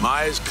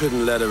 Myers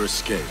couldn't let her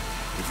escape.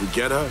 If we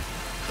get her,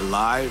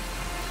 alive,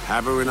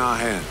 Have her in our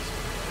hands.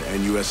 The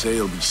NUSA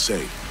will be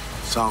safe.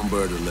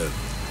 Songbird will live.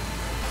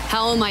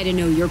 How am I to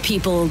know your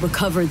people will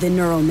recover the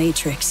neural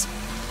matrix?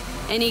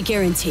 Any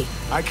guarantee?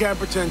 I can't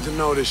pretend to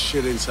know this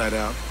shit inside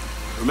out.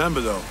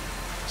 Remember though,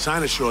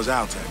 Sinushore's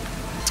Altec.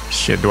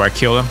 Shit, do I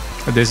kill him?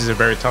 This is a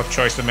very tough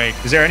choice to make.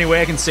 Is there any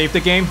way I can save the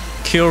game?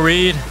 Kill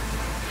Reed?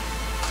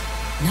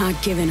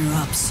 Not giving her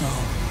up, Saul.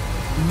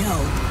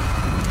 No.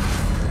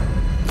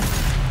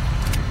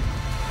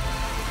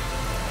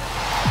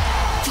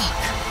 Fuck.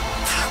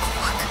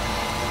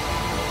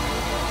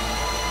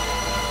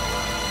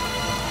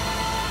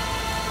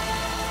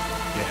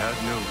 You had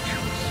no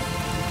choice.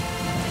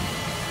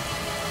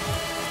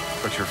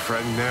 But your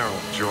friend there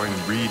will join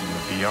Reed in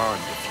the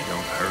beyond if you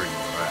don't hurry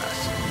your ass.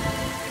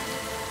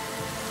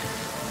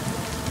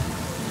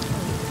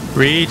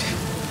 Reed?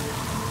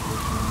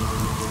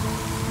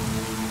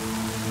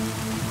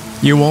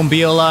 You won't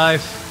be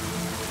alive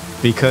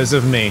because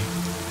of me.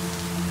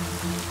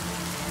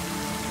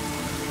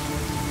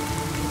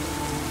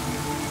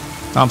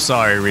 I'm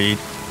sorry, Reed.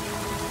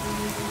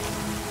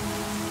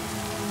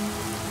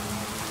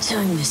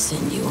 Time to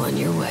send you on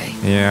your way.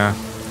 Yeah.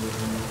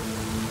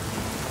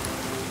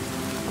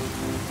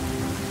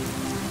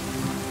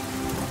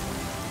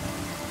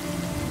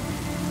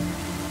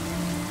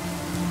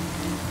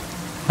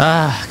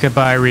 Ah,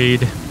 goodbye,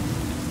 Reed.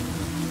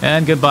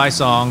 And goodbye,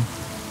 Song.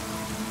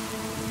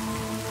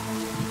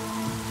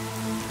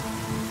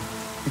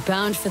 You're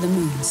bound for the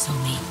moon,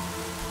 Somi.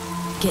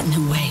 Getting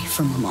away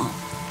from them all.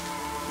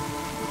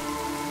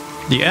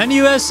 The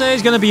NUSA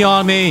is gonna be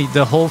on me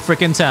the whole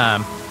freaking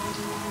time.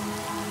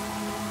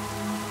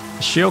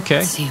 Is she okay?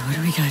 Let's see, what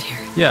do we got here?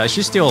 Yeah,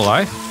 she's still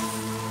alive.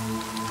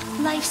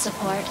 Life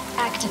support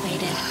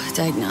activated.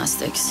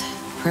 Diagnostics.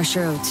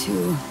 Pressure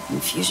O2,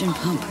 infusion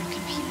pump.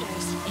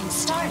 Computers in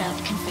startup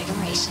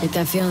configuration. Get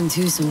that feeling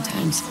too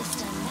sometimes.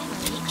 System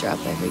memory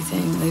Drop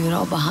everything, leave it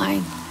all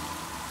behind.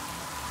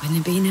 Wouldn't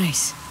it be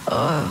nice?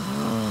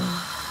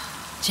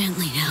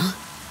 Gently now.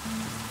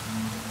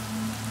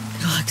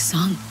 Good luck,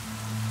 Song.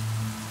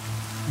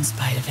 In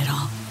spite of it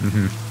all.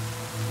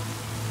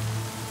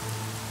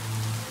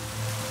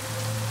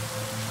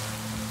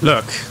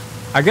 Look,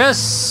 I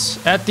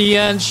guess at the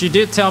end she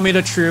did tell me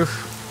the truth.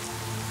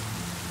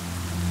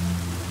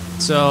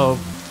 So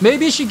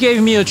maybe she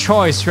gave me a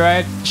choice,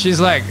 right? She's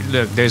like,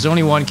 look, there's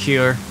only one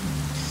cure.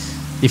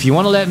 If you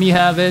want to let me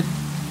have it,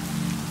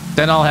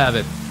 then I'll have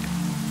it.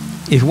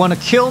 If you want to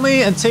kill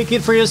me and take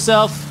it for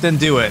yourself, then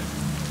do it.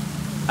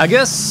 I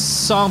guess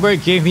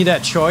Songbird gave me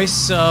that choice,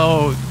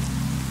 so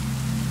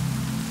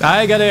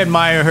I gotta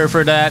admire her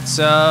for that.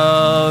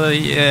 So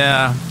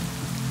yeah,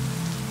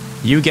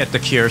 you get the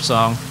cure,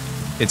 Song.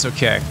 It's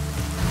okay.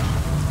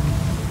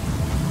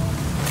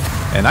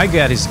 And I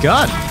got his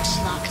gun. Hatch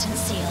locked and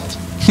sealed.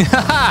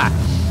 Haha.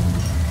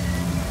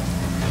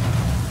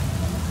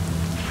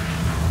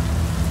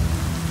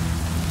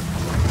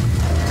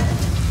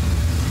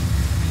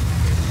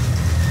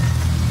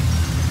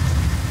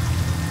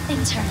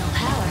 Internal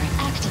power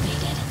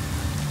activated.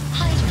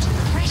 Hydrogen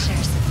pressure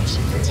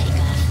sufficient for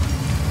takeoff.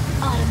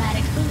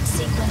 Automatic boot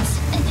sequence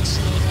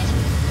initiated.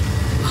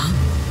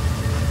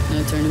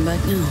 No turning back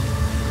now.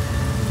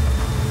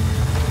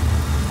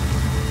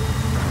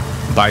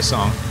 Bye,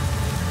 Song.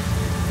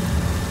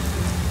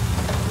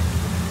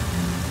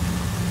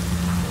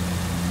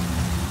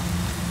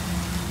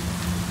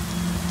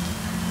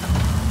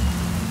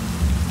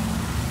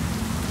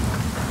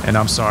 And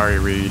I'm sorry,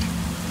 Reed.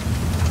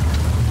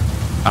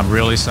 I'm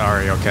really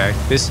sorry, okay?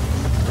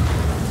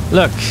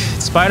 Look, in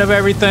spite of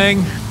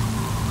everything,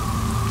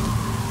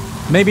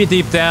 maybe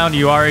deep down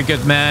you are a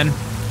good man,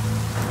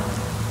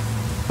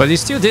 but you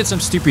still did some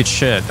stupid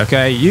shit,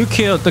 okay? You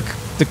killed the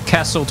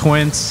Castle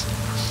twins,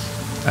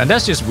 and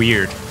that's just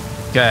weird.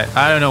 Okay,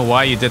 I don't know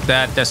why you did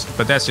that,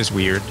 but that's just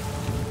weird.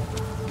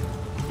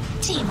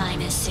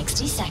 T-minus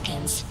 60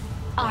 seconds.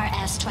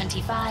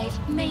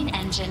 RS-25 main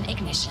engine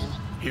ignition.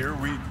 Here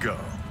we go.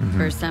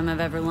 First time I've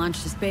ever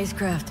launched a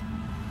spacecraft.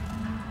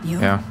 You?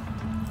 Yeah.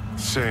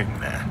 Same,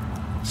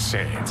 man.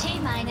 Same.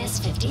 T-minus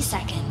 50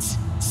 seconds.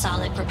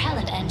 Solid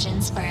propellant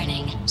engines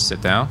burning.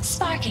 Sit down.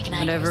 Spark igniters.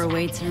 Whatever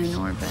awaits her in active.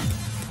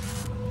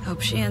 orbit.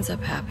 Hope she ends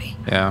up happy.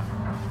 Yeah.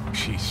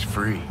 She's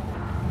free.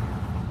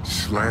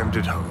 Slammed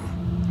it home.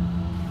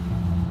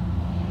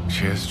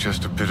 She has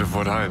just a bit of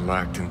what I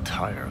lacked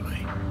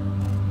entirely.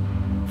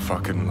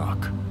 Fucking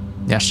luck.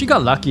 Yeah, she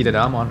got lucky that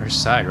I'm on her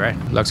side, right?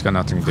 Luck's got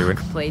nothing to do with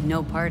it. Played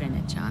no part in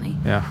it, Johnny.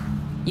 Yeah.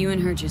 You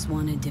and her just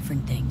wanted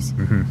different things.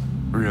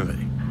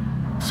 Really?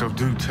 So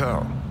do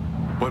tell.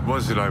 What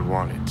was it I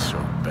wanted so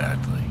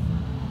badly?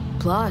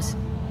 Applause.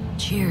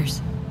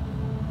 Cheers.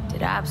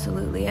 Did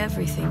absolutely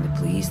everything to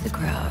please the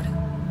crowd.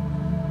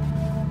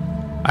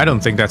 I don't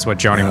think that's what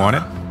Johnny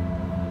wanted.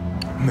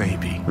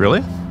 Maybe.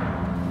 Really?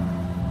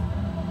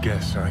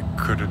 Guess I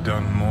could have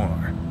done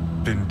more.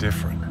 Been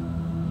different.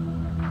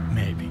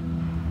 Maybe.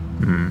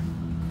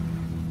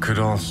 Could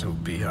also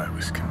be I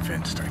was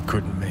convinced I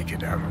couldn't make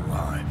it out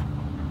alive.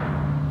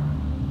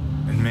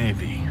 And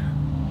maybe,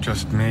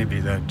 just maybe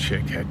that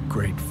chick had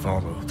great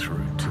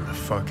follow-through to the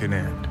fucking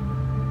end.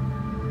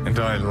 And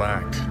I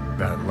lacked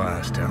that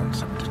last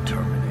ounce of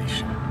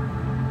determination.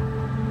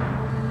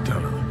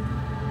 Don't I?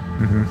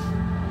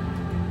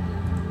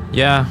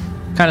 Yeah,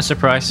 kind of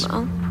surprised.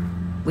 Well,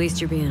 at least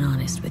you're being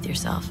honest with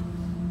yourself.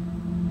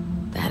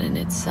 That in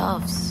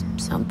itself's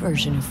some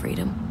version of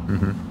freedom.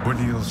 What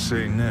do you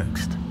say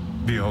next?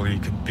 Be all you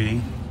could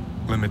be?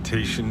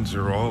 Limitations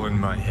are all in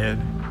my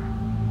head?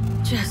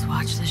 Just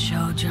watch the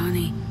show,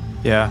 Johnny.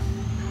 Yeah.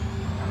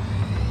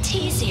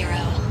 T0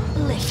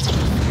 liftoff.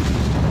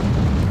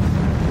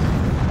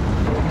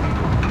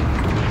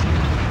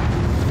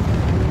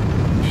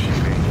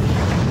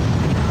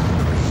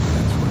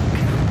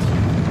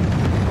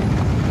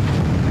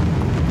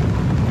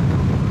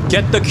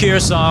 Get the cure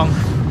song.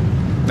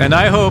 And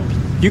I hope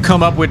you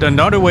come up with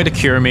another way to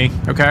cure me,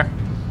 okay?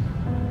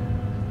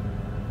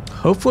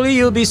 Hopefully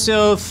you'll be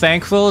so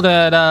thankful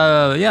that,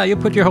 yeah, you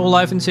put your whole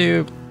life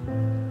into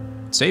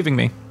saving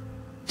me.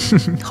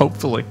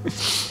 Hopefully.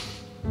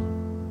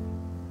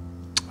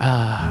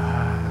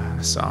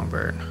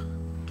 Songbird.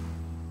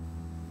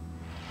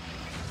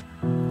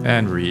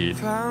 And Reed.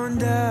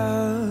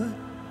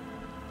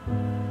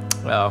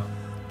 Well,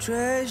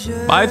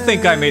 I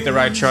think I made the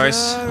right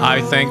choice.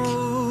 I think.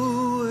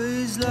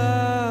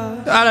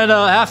 I don't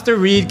know, after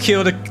Reed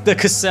killed the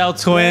Cassell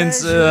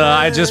twins,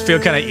 I just feel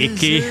kind of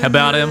icky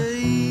about him.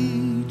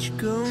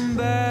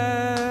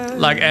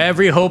 Like,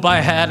 every hope I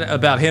had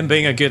about him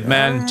being a good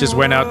man just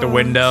went out the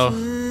window.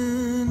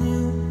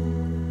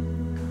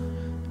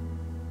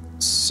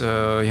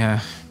 So, yeah,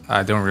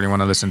 I don't really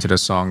want to listen to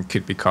this song. It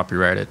could be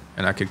copyrighted,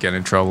 and I could get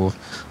in trouble.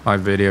 My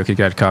video could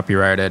get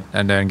copyrighted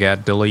and then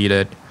get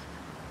deleted.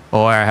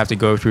 Or I have to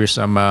go through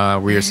some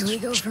weird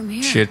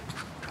shit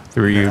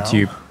through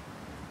YouTube.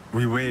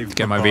 We wave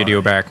get my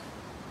video back.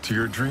 To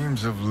your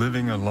dreams of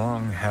living a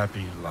long,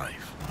 happy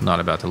life. I'm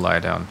not about to lie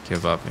down,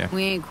 give up, yeah.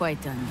 We ain't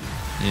quite done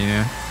yet.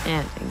 Yeah.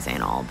 And things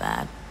ain't all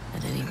bad,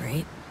 at any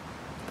rate.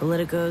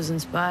 Politicos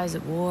and spies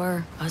at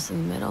war, us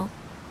in the middle.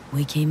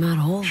 We came out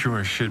whole.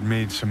 Sure, shit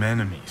made some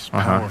enemies,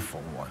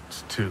 powerful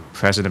ones, too.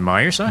 President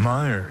Myers, huh?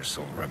 Myers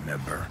will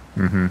remember.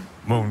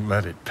 Won't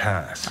let it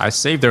pass. I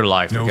saved her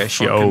life, no okay?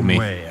 She owed me.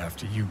 way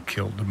after you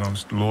killed the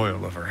most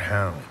loyal of her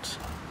hounds.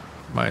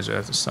 Myers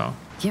has the song.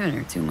 Giving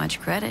her too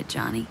much credit,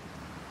 Johnny.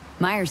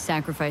 Myers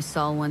sacrificed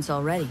Saul once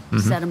already.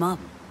 Set him up.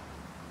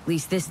 At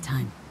least this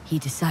time, he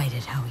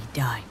decided how he'd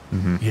die.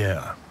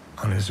 Yeah,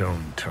 on his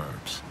own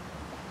terms.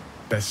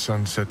 Best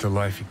sunset to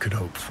life he could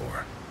hope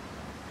for.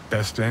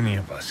 Best any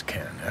of us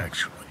can,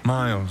 actually.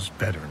 Miles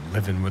better than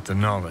living with the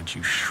knowledge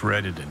you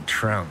shredded and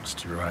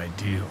trounced your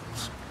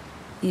ideals.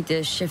 Need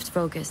to shift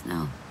focus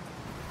now.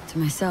 To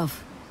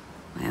myself.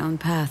 My own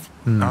path.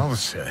 I'll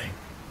say.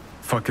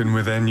 Fucking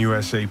with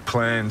NUSA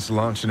plans,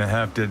 launching a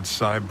half-dead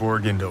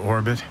cyborg into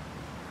orbit.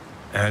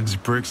 Adds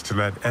bricks to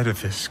that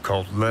edifice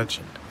called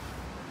legend.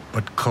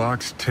 But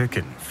clock's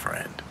ticking,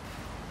 friend.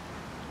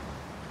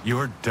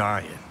 You're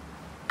dying.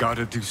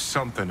 Gotta do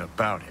something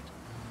about it.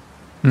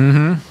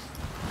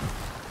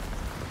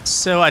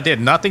 So I did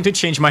nothing to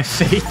change my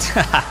fate.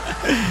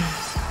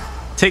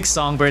 Take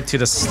Songbird to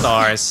the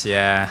stars.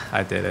 Yeah,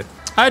 I did it.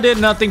 I did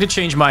nothing to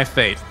change my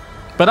fate.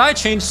 But I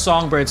changed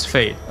Songbird's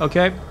fate,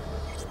 okay?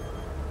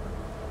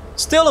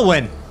 Still a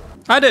win.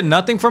 I did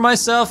nothing for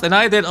myself, and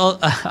I did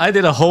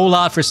a whole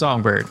lot for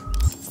Songbird.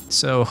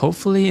 So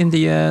hopefully in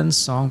the end,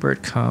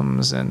 Songbird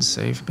comes and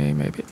saves me, maybe.